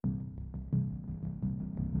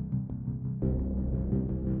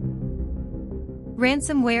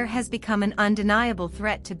Ransomware has become an undeniable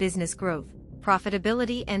threat to business growth,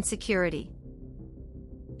 profitability, and security.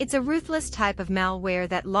 It's a ruthless type of malware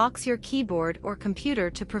that locks your keyboard or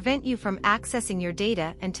computer to prevent you from accessing your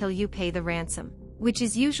data until you pay the ransom, which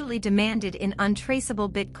is usually demanded in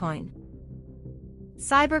untraceable Bitcoin.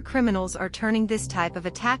 Cyber criminals are turning this type of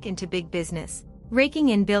attack into big business, raking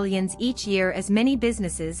in billions each year as many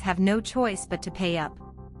businesses have no choice but to pay up.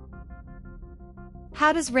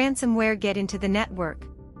 How does ransomware get into the network?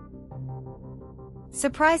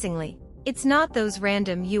 Surprisingly, it's not those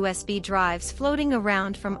random USB drives floating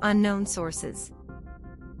around from unknown sources.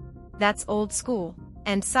 That's old school,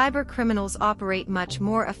 and cyber criminals operate much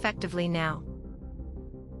more effectively now.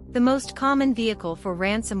 The most common vehicle for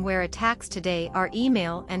ransomware attacks today are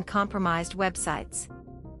email and compromised websites.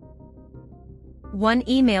 One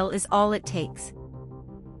email is all it takes.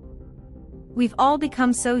 We've all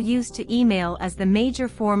become so used to email as the major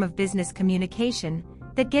form of business communication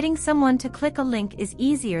that getting someone to click a link is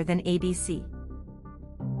easier than ABC.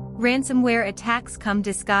 Ransomware attacks come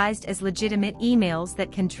disguised as legitimate emails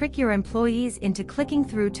that can trick your employees into clicking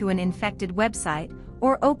through to an infected website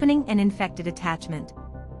or opening an infected attachment.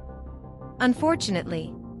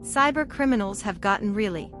 Unfortunately, cyber criminals have gotten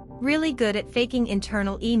really good at faking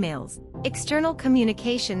internal emails, external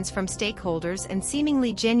communications from stakeholders, and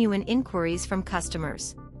seemingly genuine inquiries from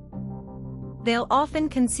customers. They'll often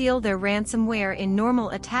conceal their ransomware in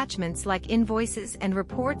normal attachments like invoices and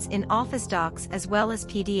reports in Office docs as well as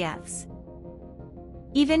PDFs.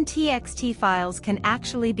 Even TXT files can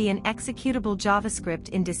actually be an executable JavaScript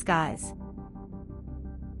in disguise.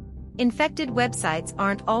 Infected websites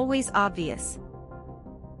aren't always obvious.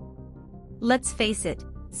 Let's face it,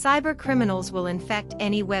 cyber criminals will infect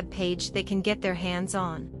any web page they can get their hands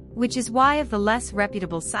on, which is why the less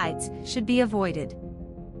reputable sites should be avoided.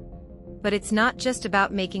 But it's not just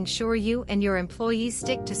about making sure you and your employees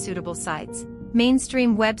stick to suitable sites.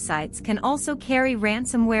 Mainstream websites can also carry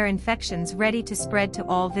ransomware infections ready to spread to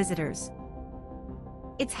all visitors.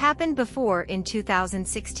 It's happened before. In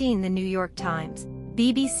 2016, the New York Times,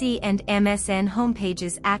 BBC, and MSN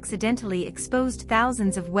homepages accidentally exposed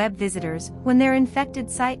thousands of web visitors when their infected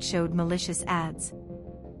site showed malicious ads.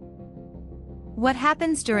 What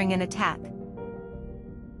happens during an attack?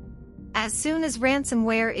 As soon as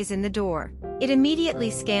ransomware is in the door, it immediately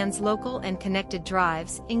scans local and connected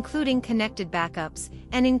drives, including connected backups,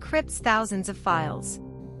 and encrypts thousands of files.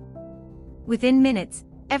 Within minutes,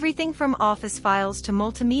 everything from Office files to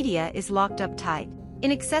multimedia is locked up tight,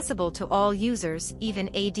 inaccessible to all users, even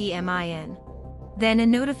admin. Then a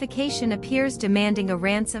notification appears demanding a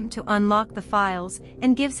ransom to unlock the files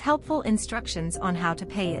and gives helpful instructions on how to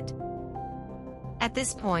pay it. At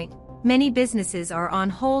this point, many businesses are on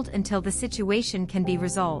hold until the situation can be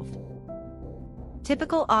resolved.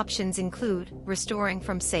 Typical options include restoring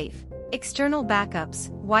from safe, external backups,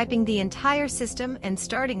 wiping the entire system and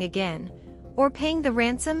starting again, or paying the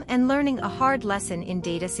ransom and learning a hard lesson in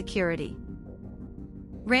data security.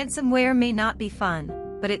 Ransomware may not be fun,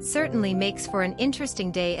 but it certainly makes for an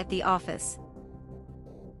interesting day at the office.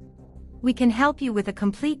 We can help you with a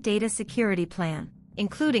complete data security plan,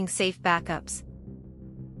 including safe backups.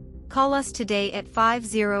 Call us today at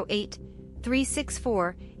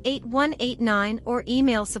 508-364-8189 or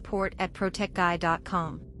email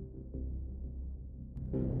support@protectguy.com.